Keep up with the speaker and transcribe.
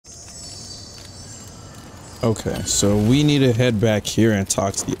Okay, so we need to head back here and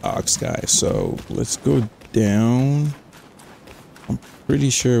talk to the ox guy. So let's go down. I'm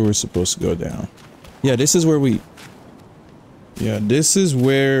pretty sure we're supposed to go down. Yeah, this is where we... Yeah, this is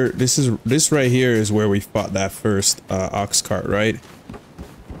where... This right here is where we fought that first ox cart, right?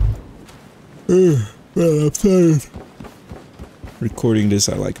 Man, I'm tired. Recording this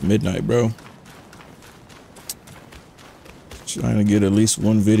at like midnight, bro. Trying to get at least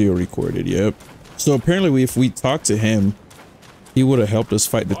one video recorded, yep. So apparently if we talked to him, he would have helped us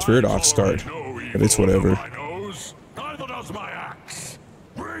fight the third ox cart. But it's whatever. Neither does my axe.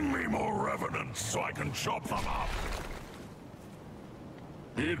 Bring me more revenants so I can chop them up.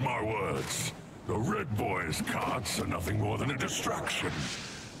 Heed my words. The red boy's carts are nothing more than a distraction.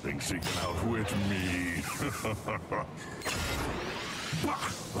 Thinks he can outwit me. Bah,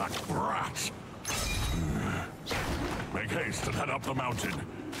 that brat. Make haste and head up the mountain.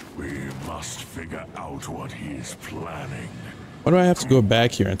 We must figure out what he's planning. Why do I have to go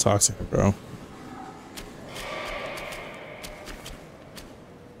back here and talk to him, bro?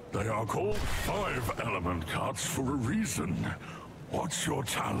 They are called 5-element carts for a reason. What's your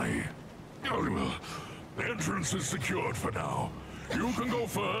tally? Oh, well, the entrance is secured for now. You can go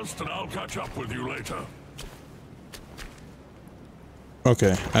first and I'll catch up with you later.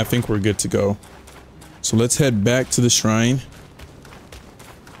 Okay, I think we're good to go. So let's head back to the shrine.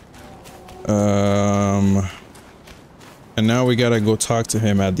 And now we gotta go talk to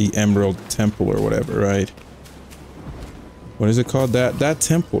him at the Emerald Temple or whatever, right? What is it called? That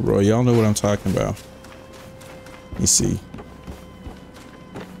temple, bro. Y'all know what I'm talking about. Let me see.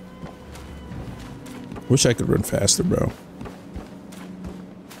 Wish I could run faster, bro.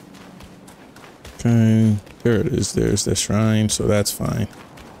 Okay, there it is. There's the shrine, so that's fine.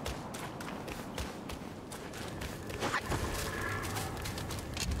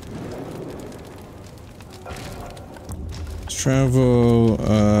 Let's travel,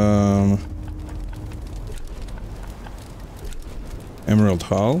 Emerald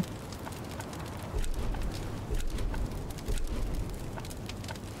Hall.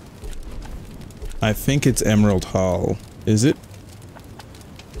 I think it's Emerald Hall. Is it?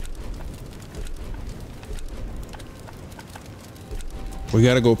 We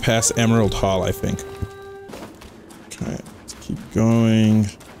gotta go past Emerald Hall, I think. Okay, let's keep going.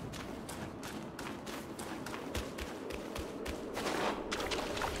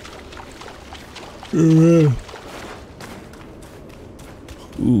 Ooh,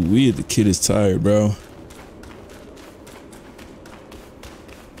 the kid is tired, bro.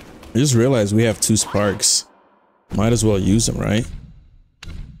 I just realized we have 2 sparks. Might as well use them, right?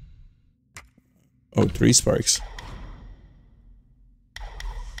 Oh, 3 sparks.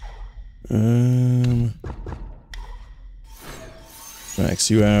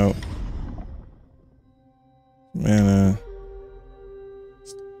 Max you out. Mana.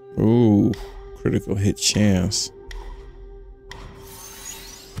 Ooh, critical hit chance.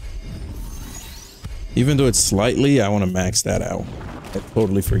 Even though it's slightly, I want to max that out. I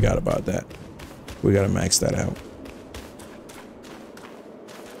totally forgot about that. We gotta max that out.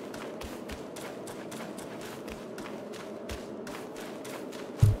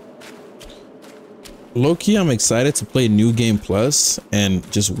 Low-key, I'm excited to play New Game Plus and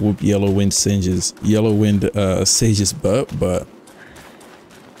just whoop Yellow Wind Sage's butt, but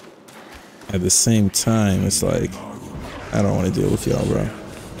at the same time, it's like, I don't want to deal with y'all, bro.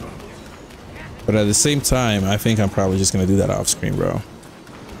 But at the same time, I think I'm probably just gonna do that off screen, bro.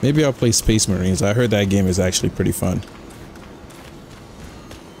 Maybe I'll play Space Marines. I heard that game is actually pretty fun.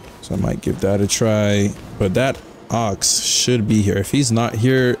 So I might give that a try. But that Ox should be here. If he's not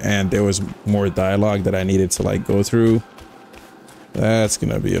here and there was more dialogue that I needed to like go through, that's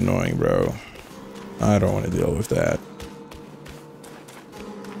gonna be annoying, bro. I don't want to deal with that.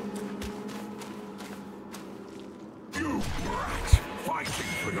 You brat, fighting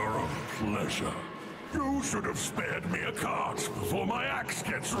for your own pleasure. You should have spared me a cart before my axe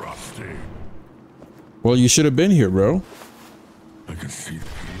gets rusty. Well, you should have been here, bro. I can see the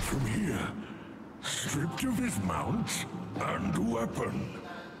king from here. Stripped of his mount and weapon.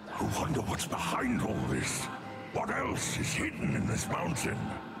 I wonder what's behind all this. What else is hidden in this mountain?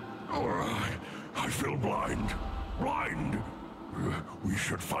 Oh, I feel blind. Blind. We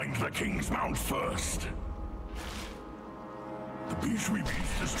should find the king's mount first. The Bijou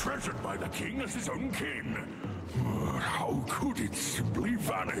beast is treasured by the king as his own kin. But how could it simply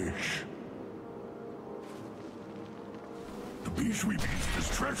vanish? The Bijou beast is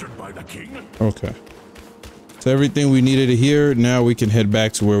treasured by the king. Okay. So everything we needed to hear, now we can head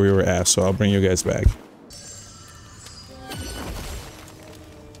back to where we were at. So I'll bring you guys back.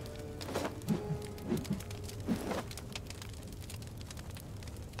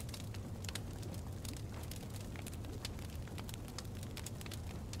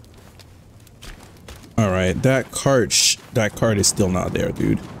 All right, that cart is still not there,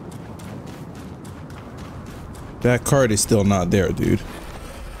 dude. That cart is still not there, dude.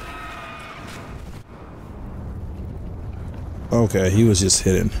 Okay, he was just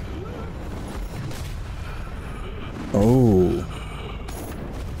hidden. Oh.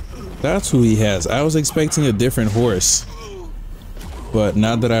 That's who he has. I was expecting a different horse. But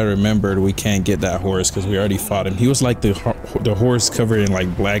now that I remembered, we can't get that horse because we already fought him. He was like the horse covered in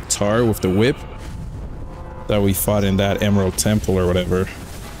like black tar with the whip that we fought in that Emerald Temple or whatever.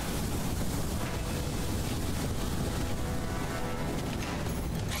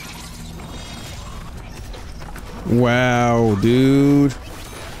 Wow, dude.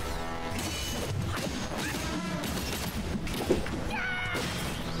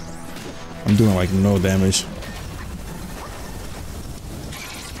 I'm doing like no damage.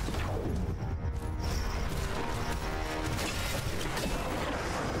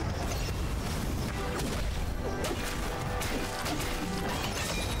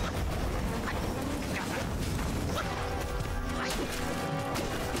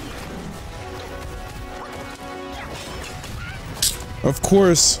 Of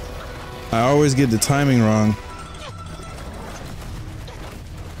course, I always get the timing wrong.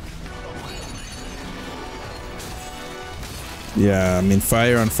 Yeah, I mean,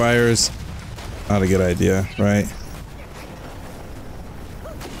 fire on fire is not a good idea, right?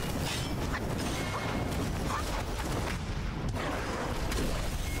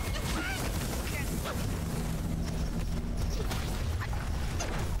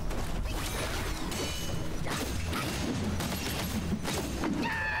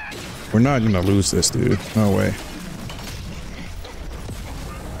 We're not gonna lose this, dude. No way.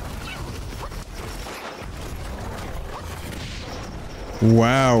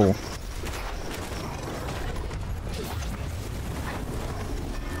 Wow.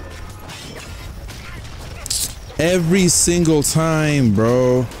 Every single time,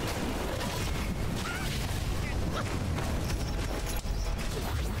 bro.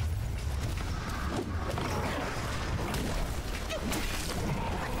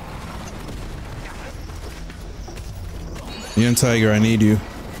 Young Tiger, I need you.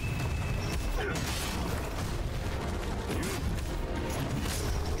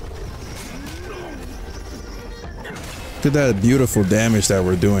 Look at that beautiful damage that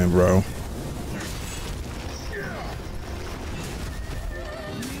we're doing, bro.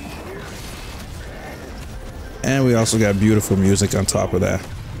 And we also got beautiful music on top of that.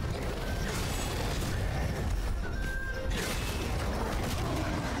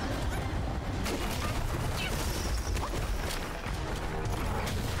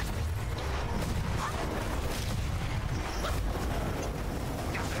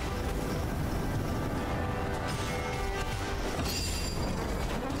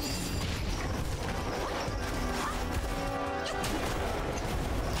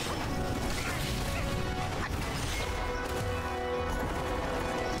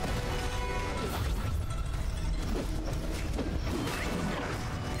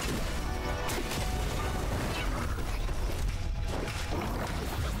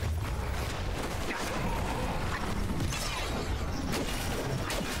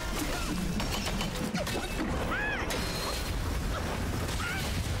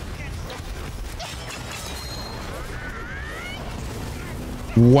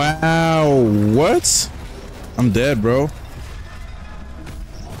 Wow, what? I'm dead, bro.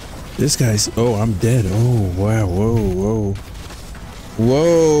 This guy's... Oh, I'm dead. Oh, wow. Whoa,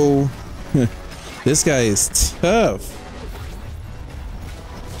 whoa. Whoa. This guy is tough.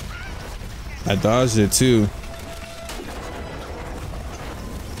 I dodged it too.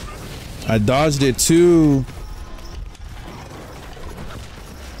 I dodged it too.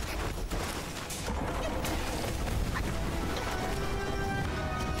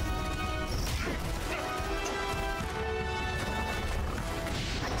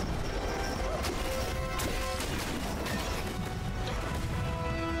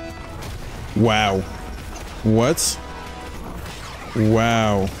 Wow. What?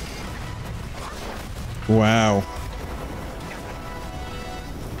 Wow. Wow.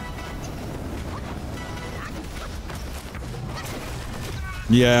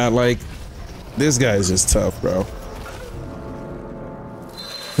 Yeah, like, this guy is just tough, bro.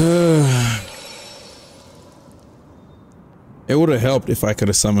 It would have helped if I could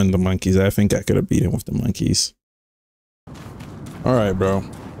have summoned the monkeys. I think I could have beat him with the monkeys. Alright, bro.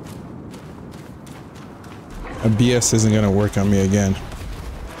 A BS isn't gonna work on me again.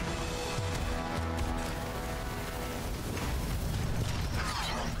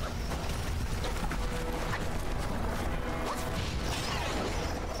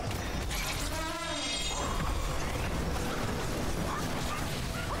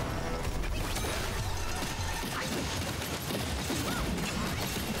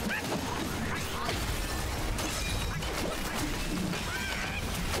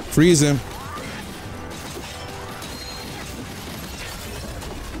 Freeze him.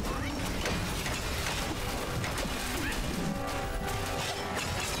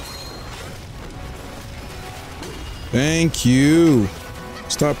 Thank you.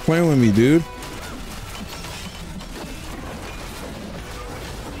 Stop playing with me, dude.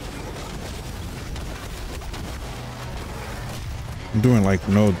 I'm doing like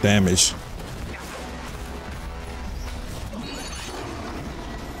no damage.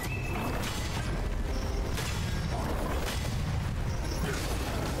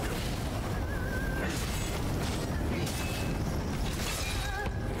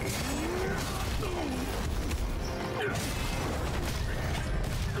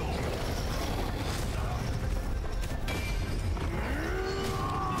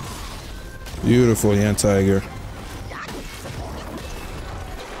 Beautiful, Yan Tiger.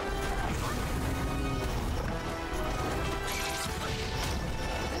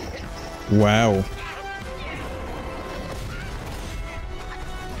 Wow.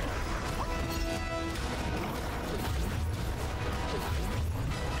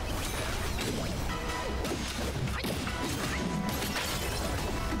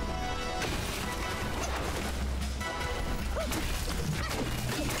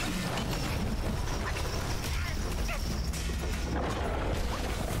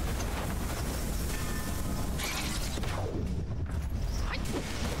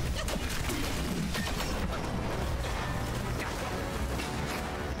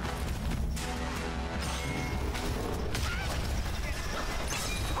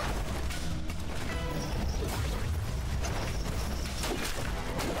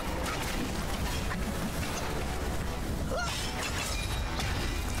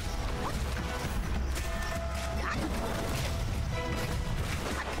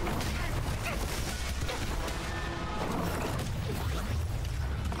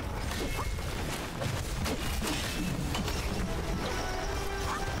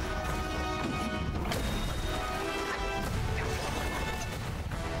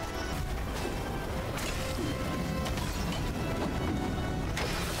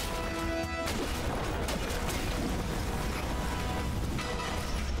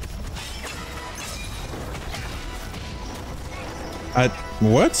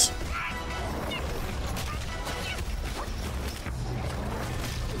 What?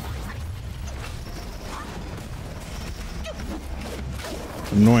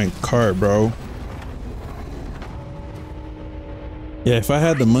 Annoying cart, bro. Yeah, if I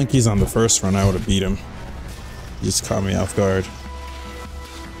had the monkeys on the first run, I would have beat him. He just caught me off guard.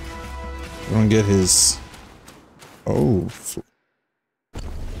 I don't get his... Oh.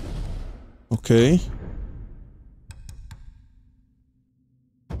 Okay.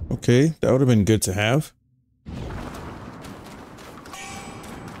 Okay, that would have been good to have.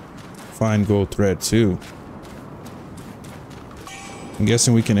 Fine gold thread too. I'm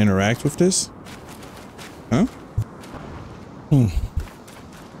guessing we can interact with this? Huh?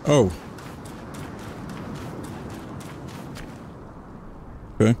 Oh.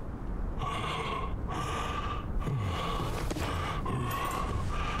 Okay.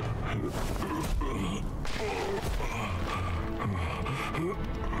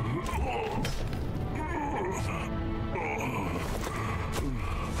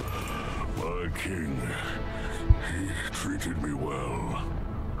 My king, he treated me well.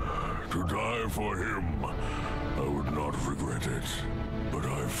 To die for him, I would not regret it. But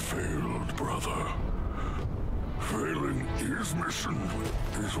I failed, brother. Failing his mission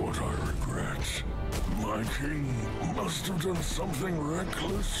is what I regret. My king must have done something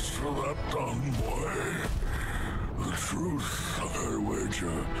reckless to that dumb boy. The truth, I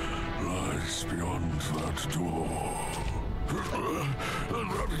wager, lies beyond that door.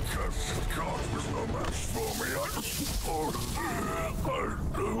 That cursed card was no match for me.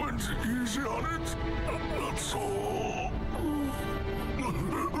 I went easy on it. That's all.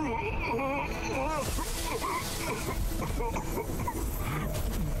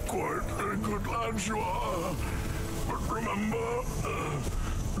 Quite a good lad you are. But remember,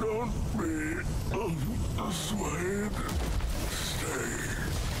 don't be swayed. Stay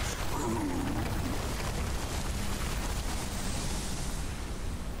true.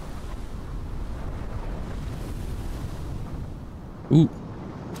 Ooh,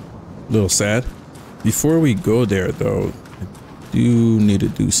 a little sad. Before we go there though, I do need to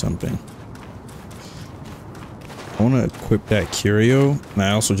do something. I want to equip that curio, and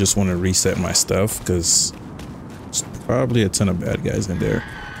I also just want to reset my stuff because there's probably a ton of bad guys in there.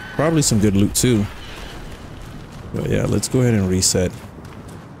 Probably some good loot too. But yeah, let's go ahead and reset.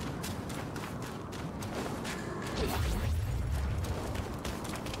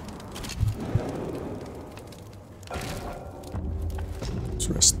 Let's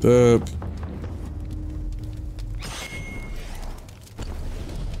rest up.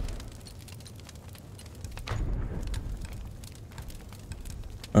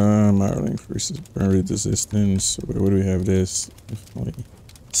 Modeling versus burn resistance. What do we have? This definitely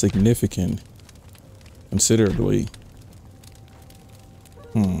significant, considerably.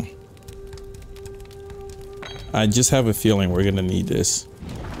 I just have a feeling we're gonna need this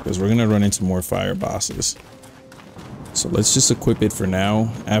because we're gonna run into more fire bosses. So let's just equip it for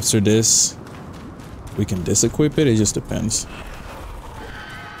now. After this, we can disequip it. It just depends.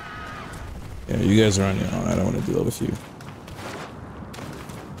 Yeah, you guys are on your own. I don't want to deal with you.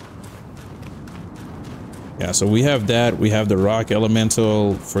 Yeah, so we have that. We have the rock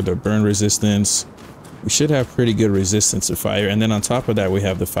elemental for the burn resistance. We should have pretty good resistance to fire. And then on top of that, we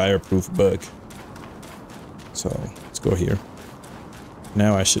have the fireproof bug. So let's go here.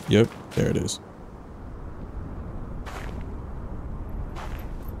 Now I should, yep, there it is.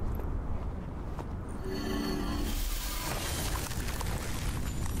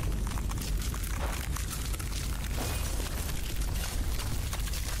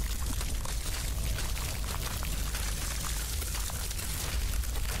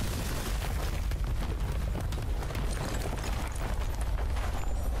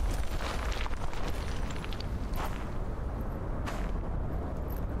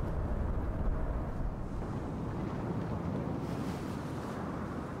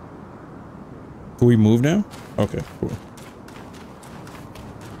 Can we move now? Okay, cool.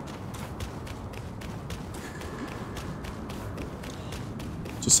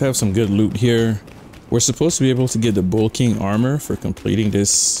 Just have some good loot here. We're supposed to be able to get the Bull King armor for completing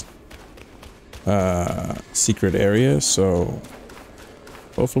this secret area, so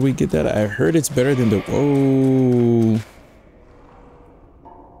hopefully we get that. I heard it's better than the... Oh,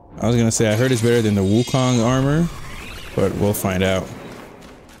 I was gonna say I heard it's better than the Wukong armor, but we'll find out.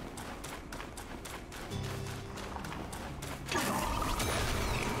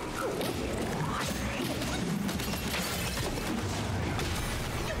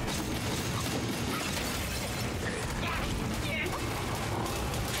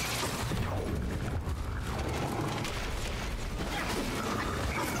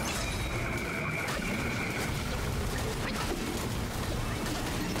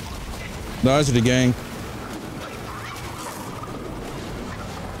 Dodge the gang.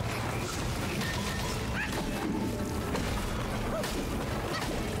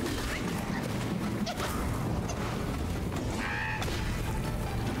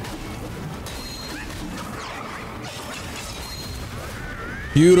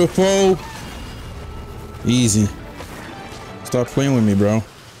 Beautiful. Easy. Stop playing with me, bro.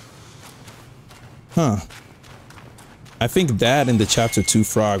 Huh. I think that and the chapter 2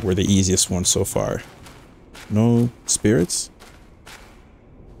 frog were the easiest ones so far. No spirits?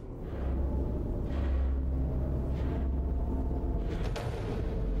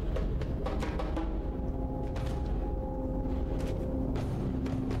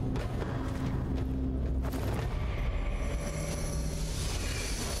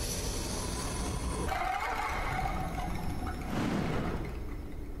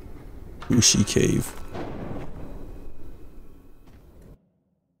 Ushi Cave.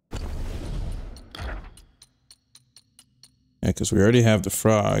 Yeah, because we already have the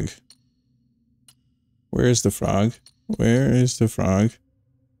frog. Where is the frog? Where is the frog?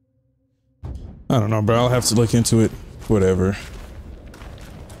 I don't know, bro. I'll have to look into it. Whatever.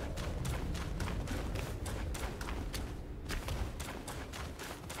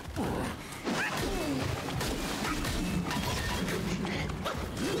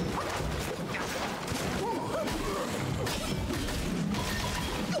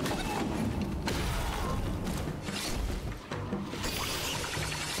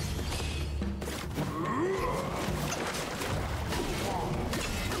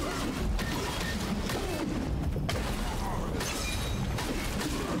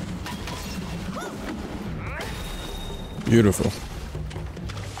 Beautiful.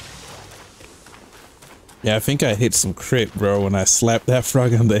 Yeah, I think I hit some crit, bro, when I slapped that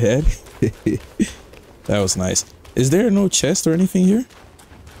frog on the head. That was nice. Is there no chest or anything here?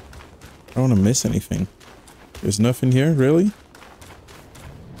 I don't want to miss anything. There's nothing here, really?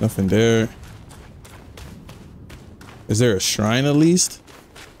 Nothing there. Is there a shrine at least?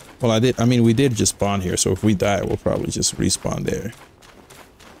 Well, I mean, we did just spawn here, so if we die, we'll probably just respawn there.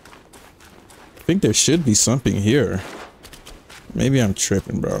 I think there should be something here. Maybe I'm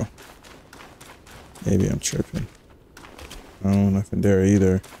tripping, bro. Maybe I'm tripping. Oh, nothing there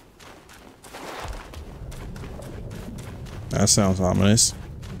either. That sounds ominous.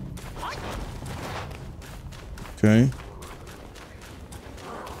 Okay.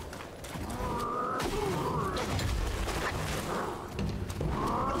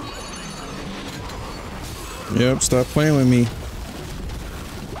 Yep, stop playing with me.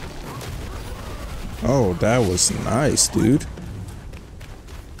 Oh, that was nice, dude.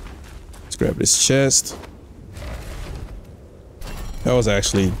 Let's grab his chest. That was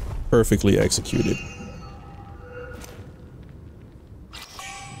actually perfectly executed.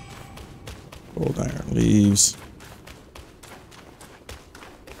 Cold iron leaves.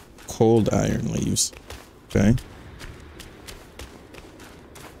 Cold iron leaves. Okay.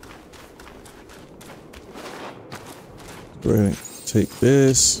 Go ahead and take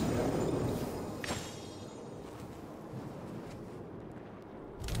this.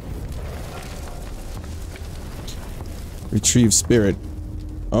 Retrieve spirit.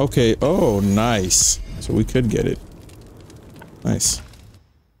 Okay. Oh, nice. So we could get it. Nice.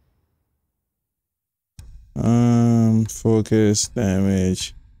 Focus,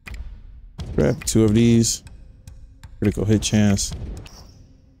 damage. Grab 2 of these. Critical hit chance.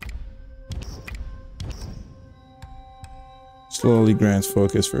 Slowly grants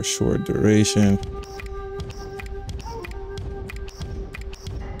focus for a short duration.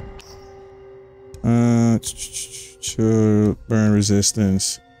 Burn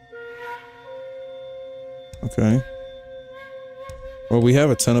resistance. Okay. Well, we have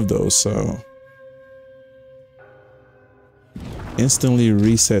a ton of those, so. Instantly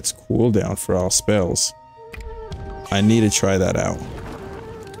resets cooldown for all spells. I need to try that out.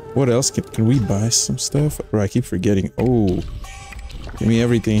 What else? Can we buy some stuff? Or I keep forgetting. Oh. Give me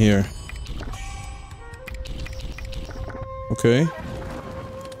everything here. Okay.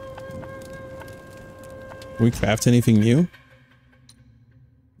 Can we craft anything new?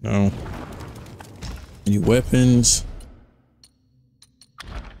 No. Any weapons?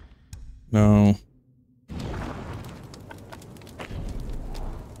 No.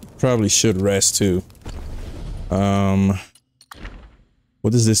 Probably should rest too.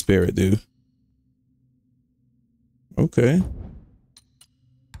 What does this spirit do? Okay.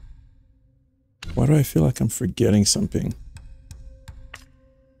 Why do I feel like I'm forgetting something?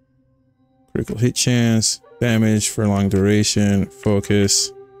 Critical hit chance, damage for long duration,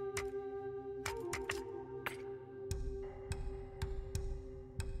 focus.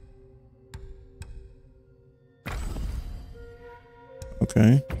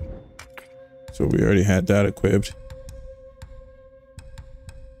 Okay. So we already had that equipped.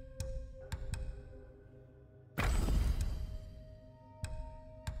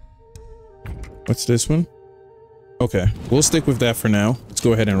 What's this one? Okay, we'll stick with that for now. Let's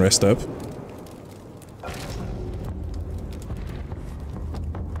go ahead and rest up.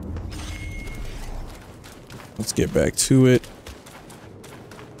 Let's get back to it.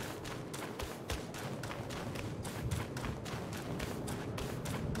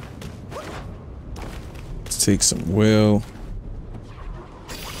 Let's take some will.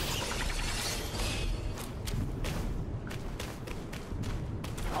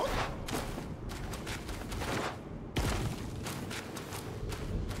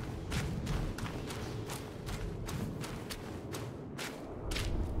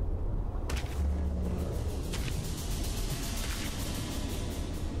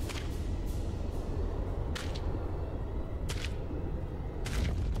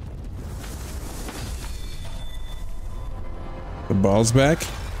 The ball's back.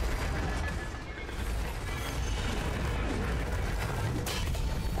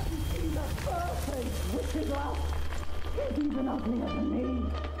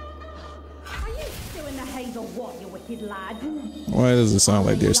 Why does it sound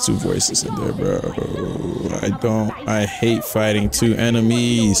like there's 2 voices in there, bro? I hate fighting 2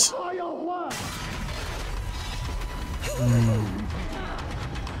 enemies.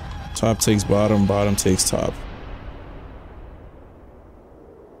 Top takes bottom, bottom takes top.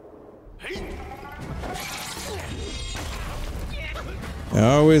 It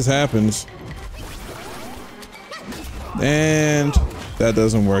always happens. And that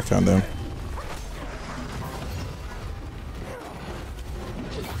doesn't work on them.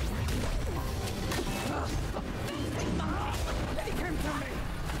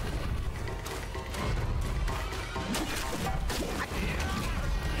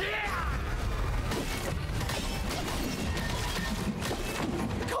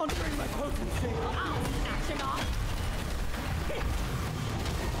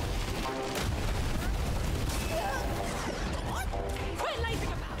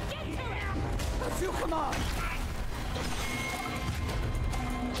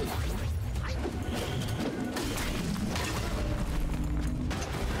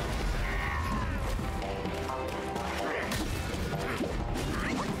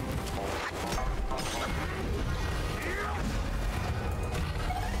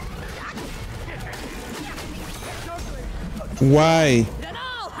 Why? Then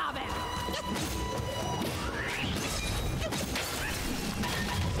I'll have it.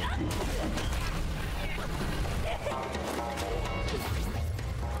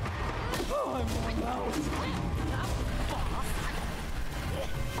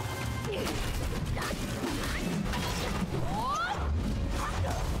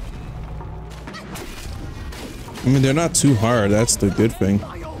 I mean, they're not too hard. That's the good thing.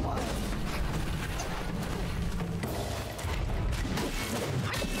 I'll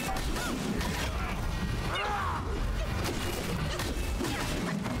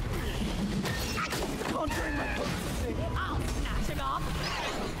snatch him up.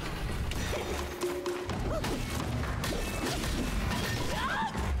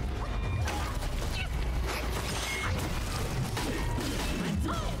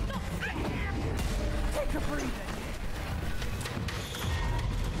 Take a breather.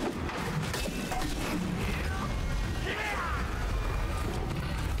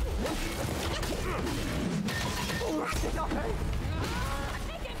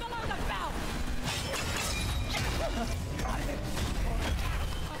 Take it below the belt.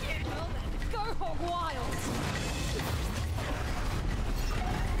 Go hog wild.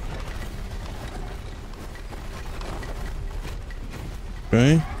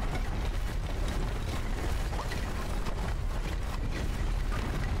 Okay.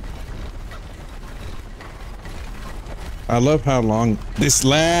 I love how long this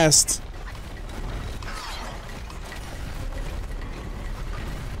lasts.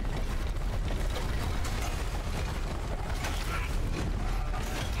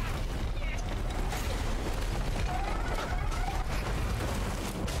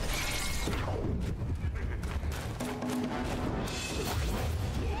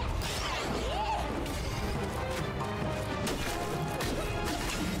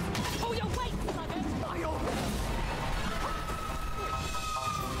 Hold your weight, sucker.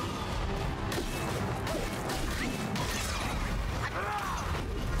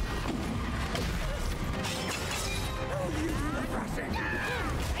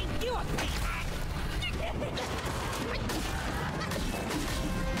 Ain't you a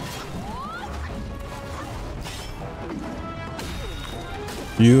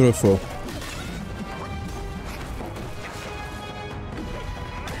Beautiful. I'm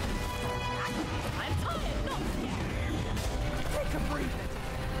tired, not scared. Take a breather.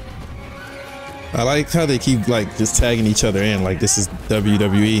 I like how they keep like just tagging each other in like this is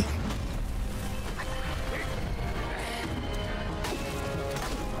WWE.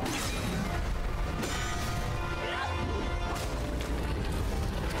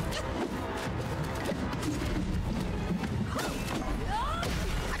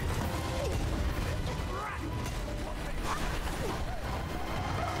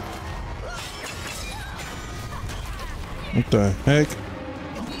 What the heck?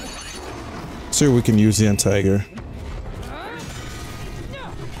 See if we can use the anti-tiger.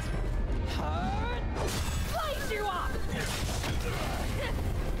 Slice you up.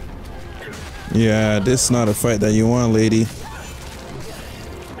 Yeah, this is not a fight that you want, lady.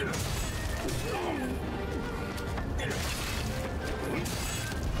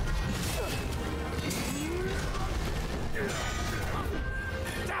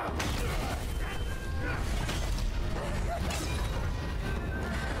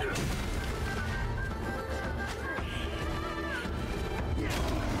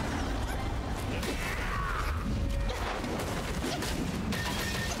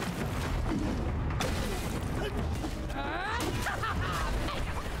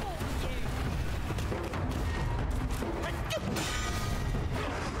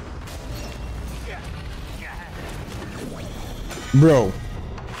 Bro.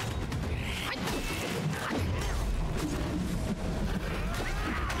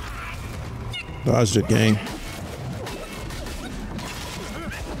 Dodged it, gang.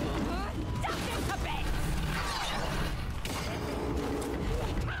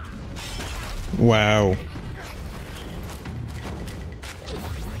 Wow.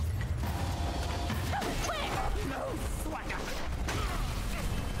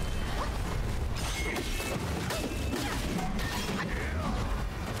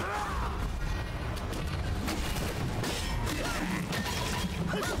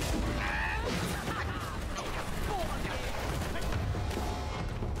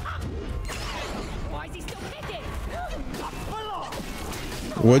 Why is he still kicking?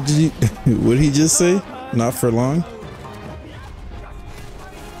 What did he what did he just say? Not for long?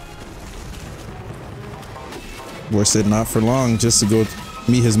 Boy said not for long, just to go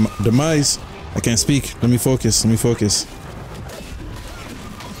meet his demise. I can't speak. Let me focus. Let me focus.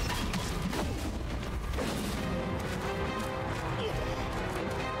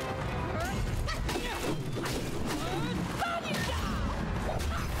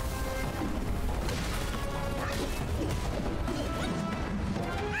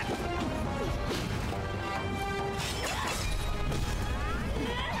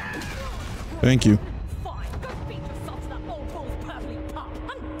 Thank you. Fine, go beat yourself to that old bull's purpley pup.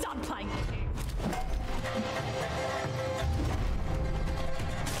 I'm done playing with you.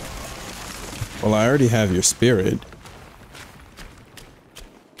 Well, I already have your spirit.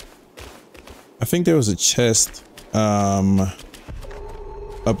 I think there was a chest up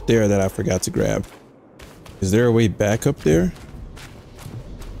there that I forgot to grab. Is there a way back up there?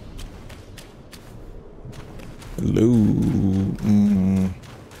 Hello.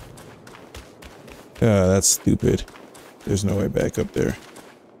 That's stupid. There's no way back up there.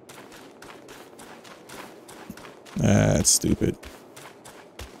 That's stupid.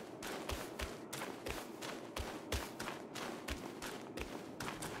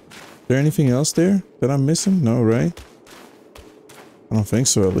 Is there anything else there that I'm missing? No, right? I don't think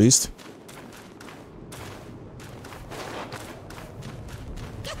so, at least.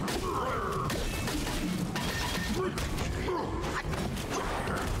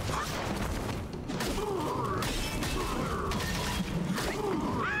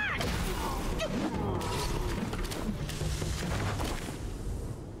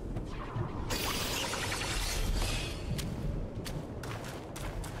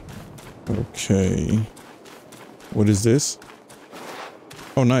 Okay. What is this?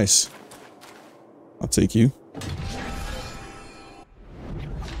 Oh, nice. I'll take you.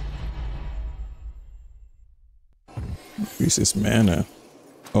 Increases mana.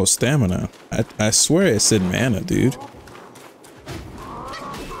 Oh, stamina. I swear it said mana, dude.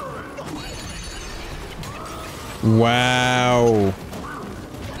 Wow.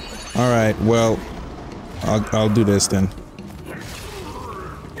 All right. Well, I'll do this then.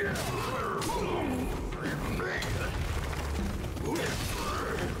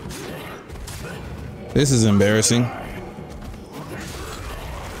 This is embarrassing.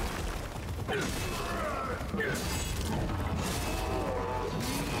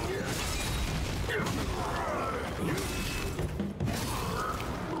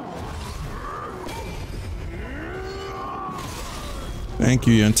 Thank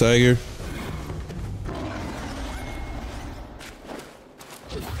you, young tiger.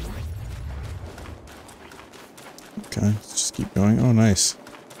 Okay, let's just keep going. Oh, nice.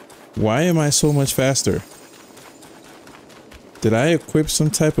 Why am I so much faster? Did I equip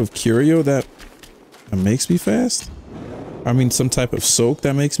some type of curio that makes me fast? I mean, some type of soak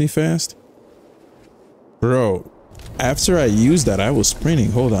that makes me fast? Bro, after I used that, I was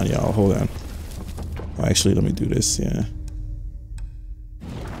sprinting. Hold on, y'all. Hold on. Well, actually, let me do this. Yeah.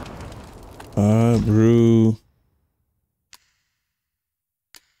 Brew.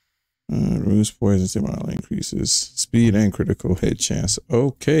 Ruse poison similar increases speed and critical hit chance.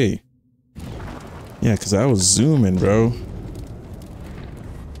 Okay. Yeah, because I was zooming, bro.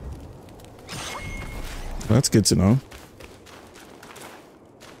 That's good to know.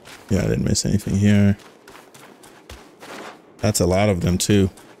 Yeah, I didn't miss anything here. That's a lot of them too.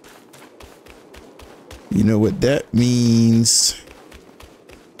 You know what that means?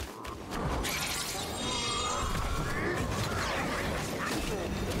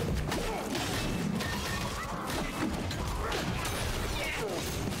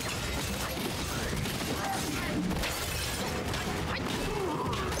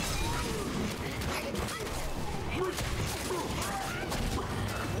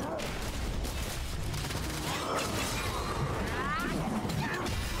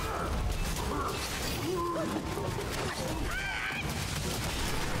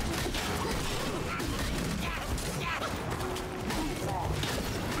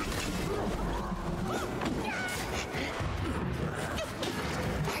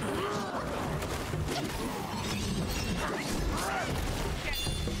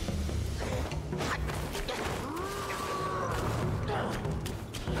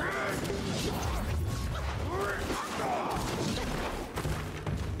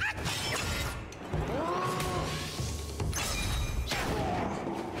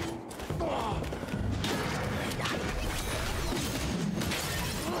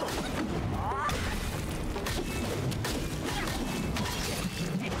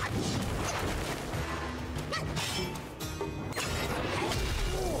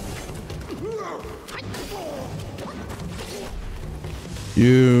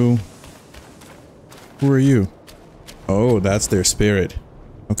 You. Who are you? Oh, that's their spirit.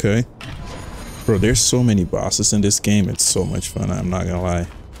 Okay. Bro, there's so many bosses in this game. It's so much fun. I'm not gonna lie.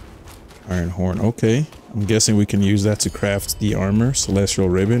 Iron Horn. Okay. I'm guessing we can use that to craft the armor. Celestial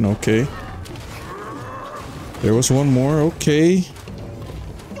Ribbon. Okay. There was one more. Okay.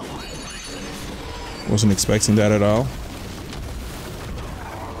 Wasn't expecting that at all.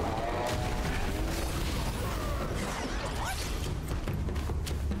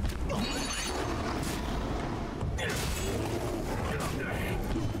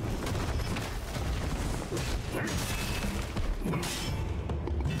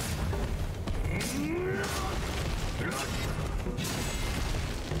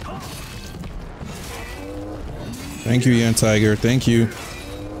 Thank you, Yan Tiger. Thank you.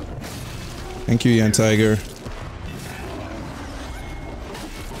 Thank you, Yan Tiger.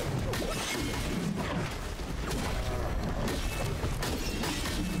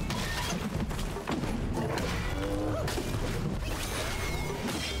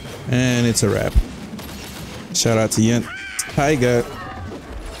 And it's a wrap. Shout out to Yan Tiger.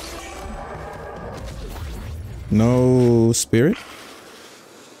 No spirit.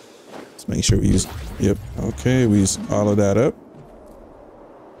 Let's make sure we use. Yep. Okay, we use all of that up.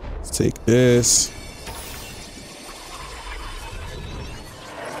 Let's take this.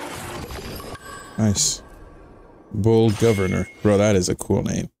 Nice. Bold Governor. Bro, that is a cool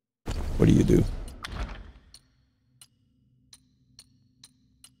name. What do you do?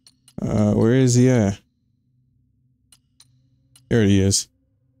 Where is he at? Here he is.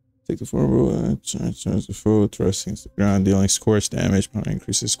 Take the forward, charge the foe, thrusting to the ground, dealing scorch damage,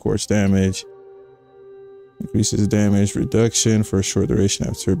 increases scorch damage. Increases damage reduction for a short duration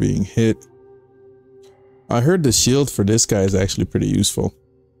after being hit. I heard the shield for this guy is actually pretty useful.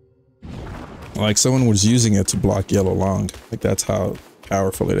 Like someone was using it to block yellow long. Like that's how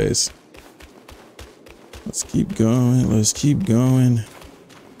powerful it is. Let's keep going. Let's keep going.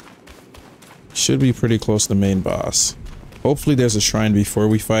 Should be pretty close to the main boss. Hopefully there's a shrine before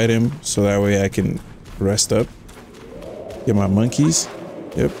we fight him, so that way I can rest up. Get my monkeys.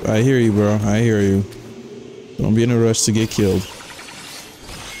 Yep, I hear you, bro. I hear you. Don't be in a rush to get killed.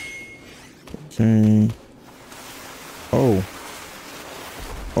 Okay. Oh.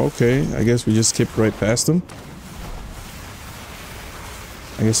 Okay, I guess we just skipped right past him.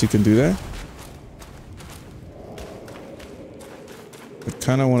 I guess you can do that. I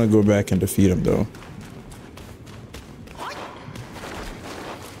kind of want to go back and defeat him, though.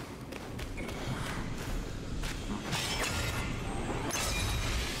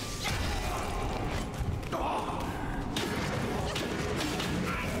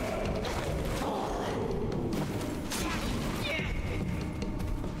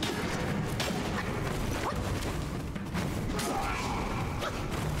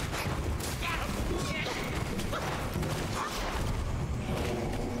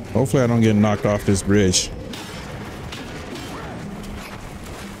 Hopefully I don't get knocked off this bridge.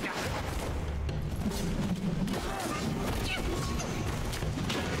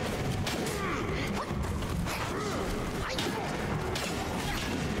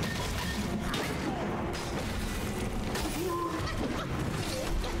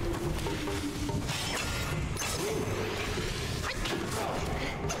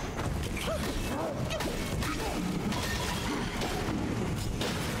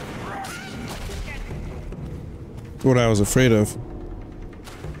 What I was afraid of.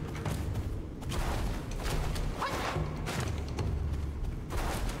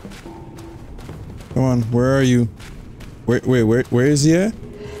 Come on, where are you? Where is he at?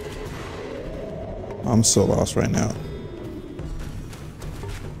 I'm so lost right now.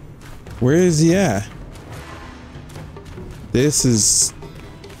 Where is he at? This is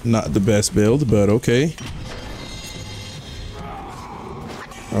not the best build, but okay.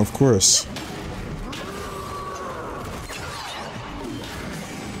 Of course.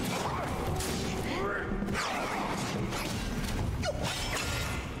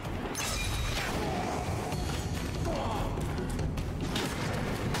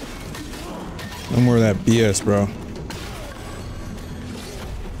 No more of that BS, bro.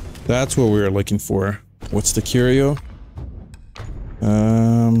 That's what we were looking for. What's the curio?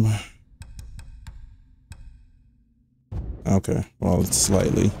 Okay, well, it's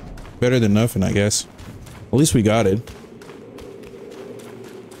slightly better than nothing, I guess. At least we got it.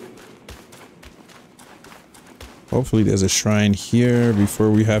 Hopefully there's a shrine here before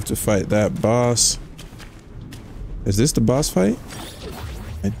we have to fight that boss. Is this the boss fight?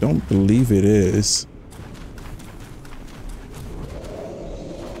 I don't believe it is.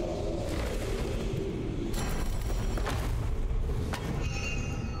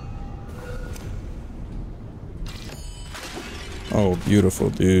 Oh, beautiful,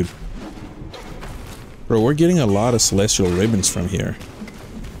 dude. Bro, we're getting a lot of celestial ribbons from here.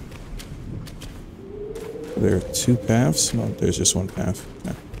 There are two paths? No, there's just one path.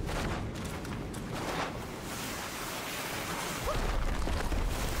 Okay.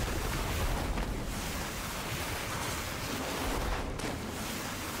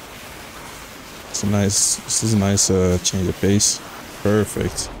 This is a nice change of pace.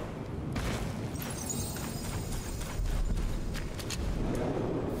 Perfect.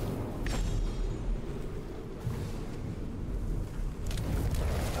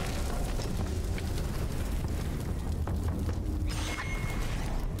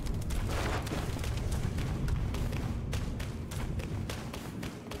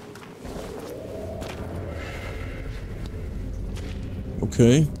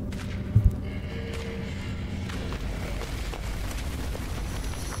 Okay.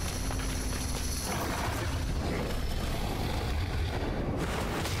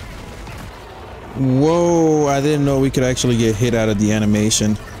 Whoa, I didn't know we could actually get hit out of the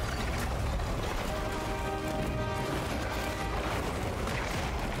animation.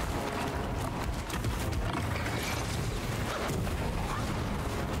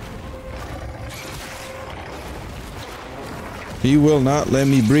 He will not let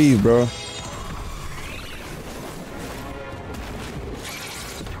me breathe, bro.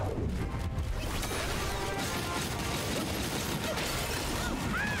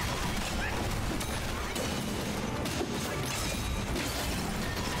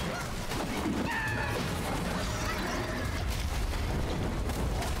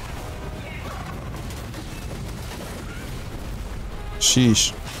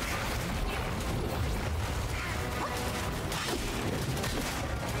 Sheesh.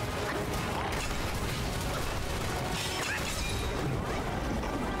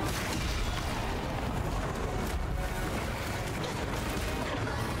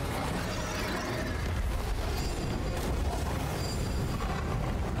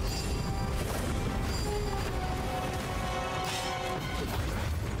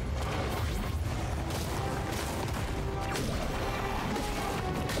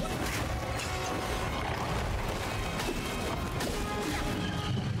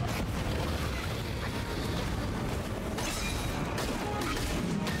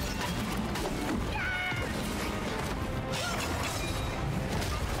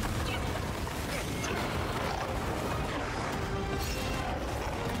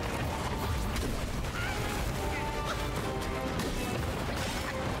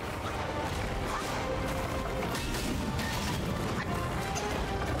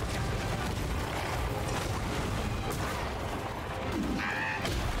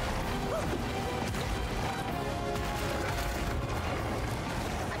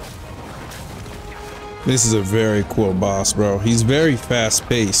 This is a very cool boss, bro. He's very fast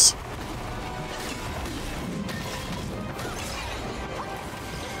paced.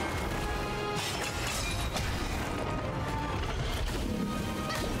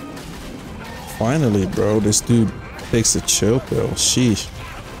 Finally, bro, this dude takes a chill pill. Sheesh.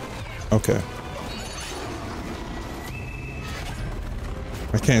 Okay.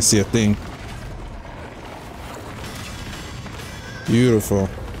 I can't see a thing. Beautiful.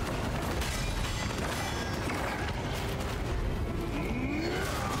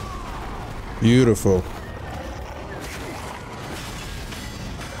 Beautiful.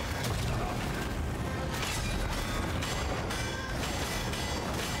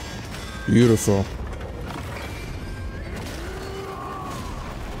 Beautiful.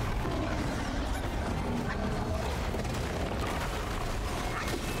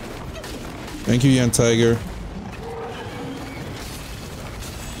 Thank you, young tiger.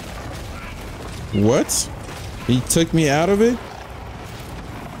 What? He took me out of it?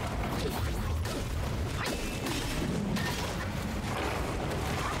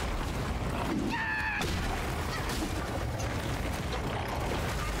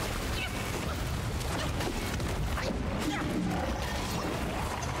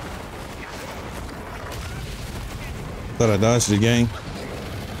 Thought I dodged the gang.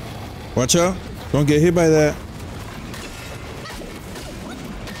 Watch out. Don't get hit by that.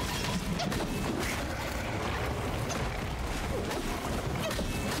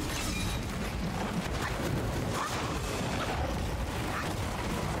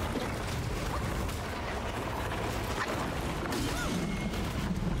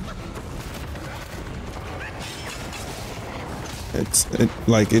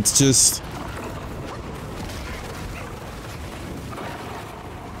 It's just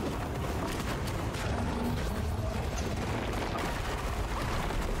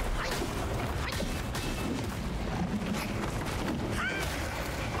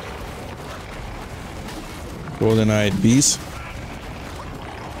golden-eyed beast.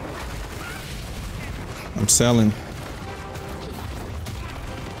 I'm selling.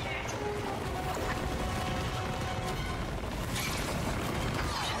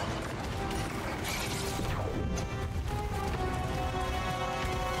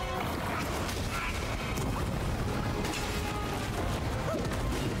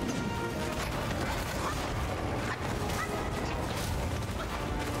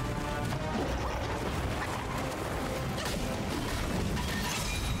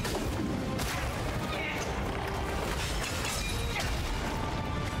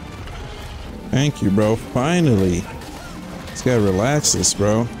 Thank you, bro. Finally. Just gotta relax this,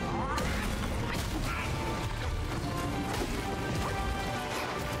 bro.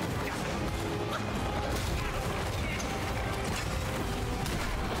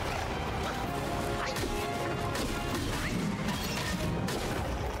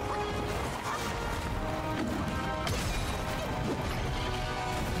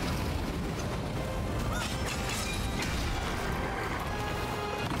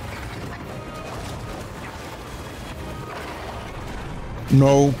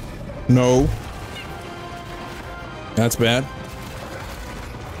 No. No. That's bad.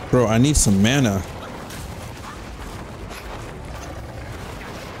 Bro, I need some mana.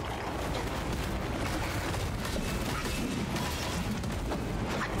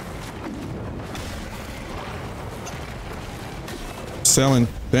 Selling.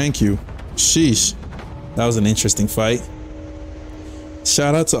 Thank you. Sheesh. That was an interesting fight.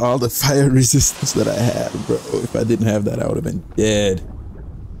 Shout out to all the fire resistance that I had, bro. If I didn't have that, I would have been dead.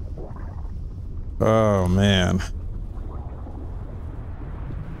 Oh, man.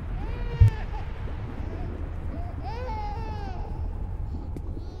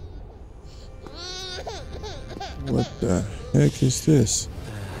 What the heck is this?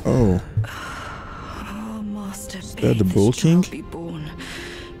 Oh. Our master Is that the Bull King? be born,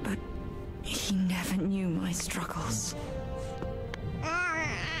 but he never knew my struggles.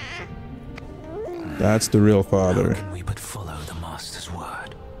 That's the real father. How can we but follow the master's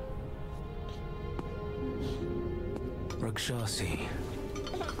word? Rakshasi,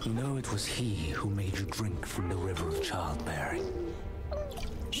 you know it was he who made you drink from the river of childbearing.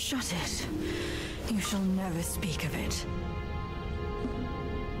 Shut it. You shall never speak of it.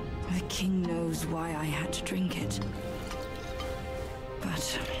 The king knows why I had to drink it.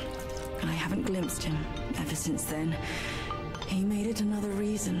 But I haven't glimpsed him ever since then. He made it another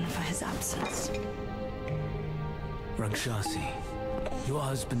reason for his absence. Rakshasi, your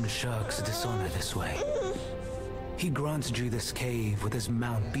husband shirks dishonor this way. He granted you this cave with his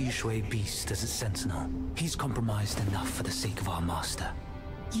Mount Bishui beast as a sentinel. He's compromised enough for the sake of our master.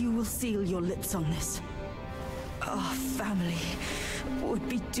 You will seal your lips on this. Our family would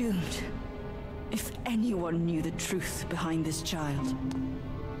be doomed if anyone knew the truth behind this child.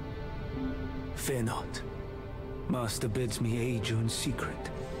 Fear not. Master bids me aid you in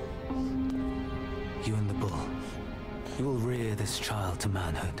secret. You and the bull, you will rear this child to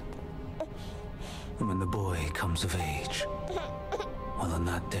manhood. And when the boy comes of age, well, on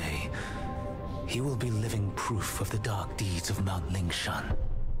that day, he will be living proof of the dark deeds of Mount Lingshan.